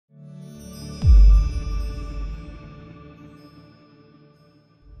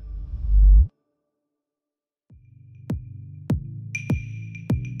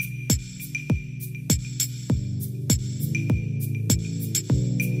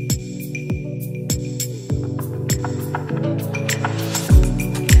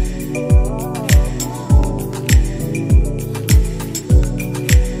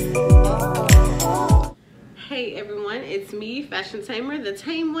fashion tamer, the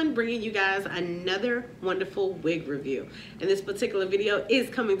tame one, bringing you guys another wonderful wig review. And this particular video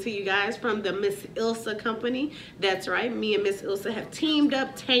is coming to you guys from the Ms.ilsa company. That's right, me and Ms.ilsa have teamed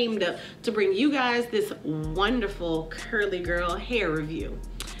up, tamed up to bring you guys this wonderful curly girl hair review.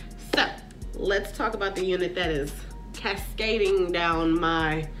 So let's talk about the unit that is cascading down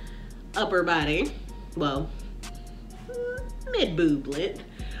my upper body. Well, mid-boob length,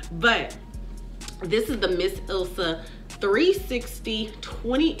 but this is the Ms.ilsa 360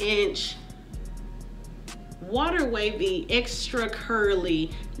 20-inch water wavy, extra curly,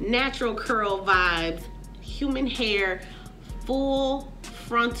 natural curl vibes, human hair, full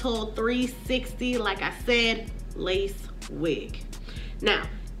frontal 360, like I said, lace wig. Now,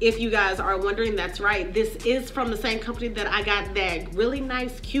 if you guys are wondering, that's right, this is from the same company that I got that really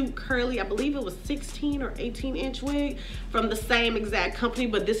nice, cute, curly, I believe it was 16 or 18-inch wig from the same exact company,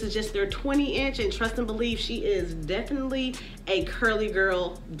 but this is just their 20-inch, and trust and believe, she is definitely a curly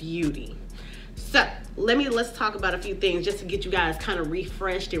girl beauty. So let's talk about a few things just to get you guys kind of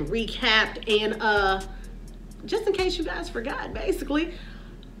refreshed and recapped, and just in case you guys forgot, basically,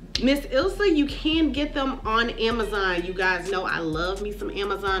 Ms.ilsa, you can get them on Amazon. You guys know I love me some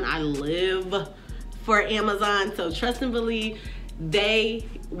Amazon. I live for Amazon. So trust and believe, they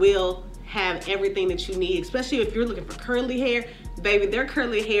will have everything that you need, especially if you're looking for curly hair. Baby, their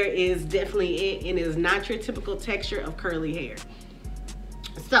curly hair is definitely it, and it is not your typical texture of curly hair.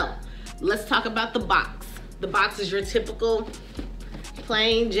 So let's talk about the box. The box is your typical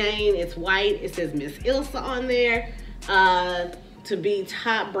plain Jane. It's white. It says Ms.ilsa on there. To be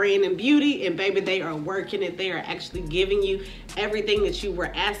top brand and beauty, and baby, they are working it. They are actually giving you everything that you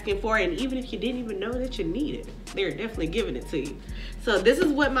were asking for, and even if you didn't even know that you needed, they're definitely giving it to you. So this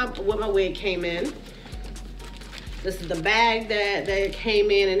is what my wig came in. This is the bag that it came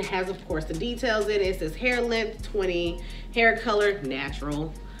in, and it has, of course, the details in it. It says hair length 20, hair color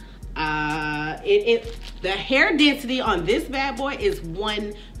natural. The hair density on this bad boy is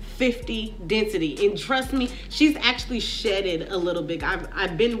 150 density, and trust me, she's actually shedded a little bit.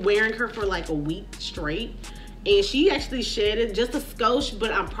 I've been wearing her for like a week straight, and she actually shedded just a skosh,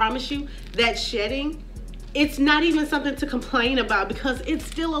 but I promise you that shedding, it's not even something to complain about because it's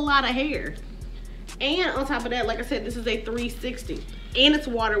still a lot of hair. And on top of that, like I said, this is a 360 and it's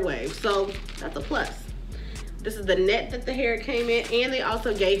water wave, so that's a plus. This is the net that the hair came in, and they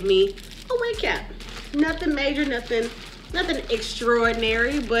also gave me a wig cap. Nothing major, nothing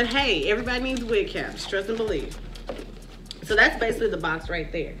extraordinary, but hey, everybody needs wig caps, trust and believe. So that's basically the box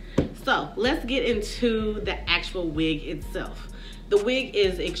right there. So let's get into the actual wig itself. The wig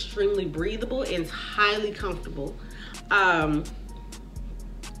is extremely breathable and it's highly comfortable.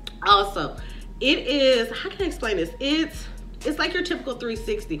 Also, it is, how can I explain this? It's like your typical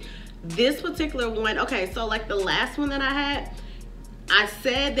 360. This particular one, okay, so like the last one that I had, I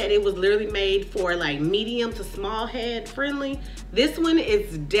said that it was literally made for like medium to small head friendly. This one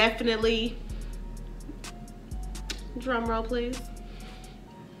is definitely, drum roll please.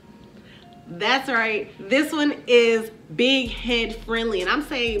 That's right, this one is big head friendly. And I'm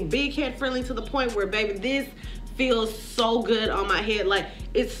saying big head friendly to the point where, baby, this feels so good on my head. Like,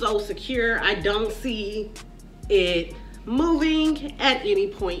 it's so secure. I don't see it moving at any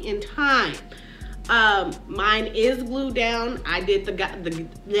point in time. Mine is glued down. I did the got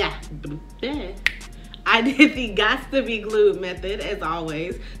to be glued method, as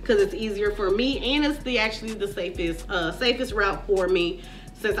always, because it's easier for me, and it's actually the safest route for me,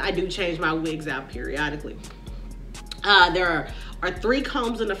 since I do change my wigs out periodically. There are 3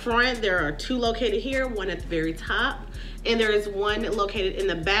 combs in the front. There are 2 located here, one at the very top, and there is one located in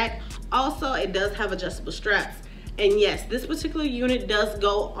the back. Also, it does have adjustable straps. And yes, this particular unit does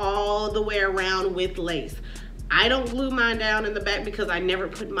go all the way around with lace. I don't glue mine down in the back because I never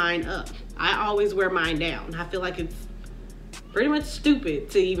put mine up. I always wear mine down. I feel like it's pretty much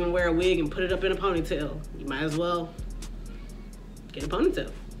stupid to even wear a wig and put it up in a ponytail. You might as well get a ponytail.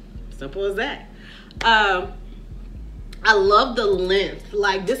 Simple as that. I love the length.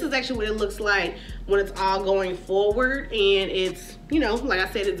 Like, this is actually what it looks like when it's all going forward, and it's, you know, like I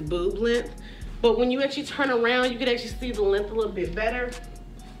said, it's boob length. But when you actually turn around, you can actually see the length a little bit better.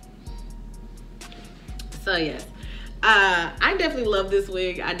 So yes, I definitely love this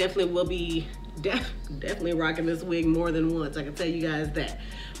wig. I definitely will be definitely rocking this wig more than once, I can tell you guys that.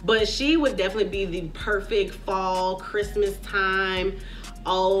 But she would definitely be the perfect fall, Christmas time.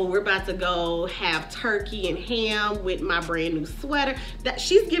 Oh, we're about to go have turkey and ham with my brand new sweater. That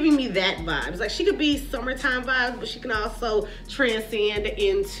she's giving me that vibes. Like, she could be summertime vibes, but she can also transcend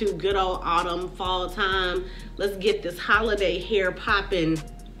into good old autumn, fall time. Let's get this holiday hair popping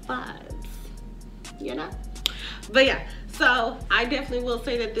vibes, you know? But yeah, so So I definitely will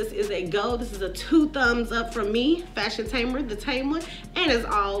say that this is a go. This is a 2 thumbs up from me, Fashion Tamer, the Tame One. And as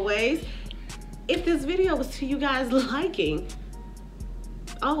always, if this video was to you guys liking,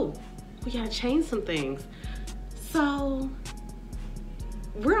 oh, we gotta change some things. So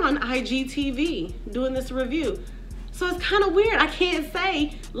we're on IGTV doing this review. So it's kind of weird. I can't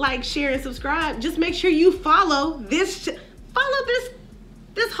say like, share, and subscribe. Just make sure you follow this,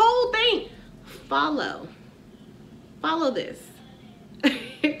 this whole thing. Follow this.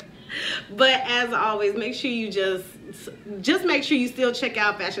 But as always, make sure you just make sure you still check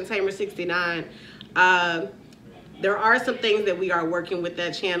out Fashion Tamer 69. There are some things that we are working with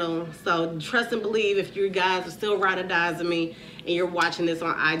that channel, so trust and believe. If you guys are still ride or dies of me and you're watching this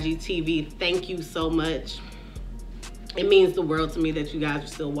on IGTV, thank you so much. It means the world to me that you guys are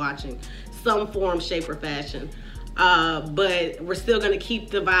still watching some form, shape, or fashion. But we're still gonna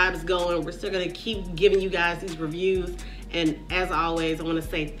keep the vibes going. We're still gonna keep giving you guys these reviews. And as always, I wanna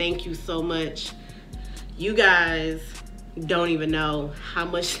say thank you so much. You guys don't even know how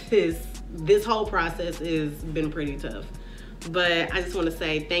much this whole process has been pretty tough. But I just wanna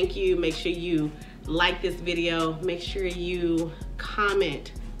say thank you. Make sure you like this video. Make sure you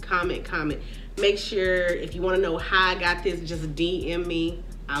comment. Make sure if you wanna know how I got this, just DM me.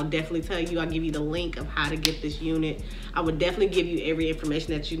 I'll definitely tell you. I'll give you the link of how to get this unit. I would definitely give you every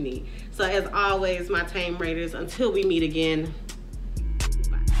information that you need. So as always, my Tame Raiders, until we meet again,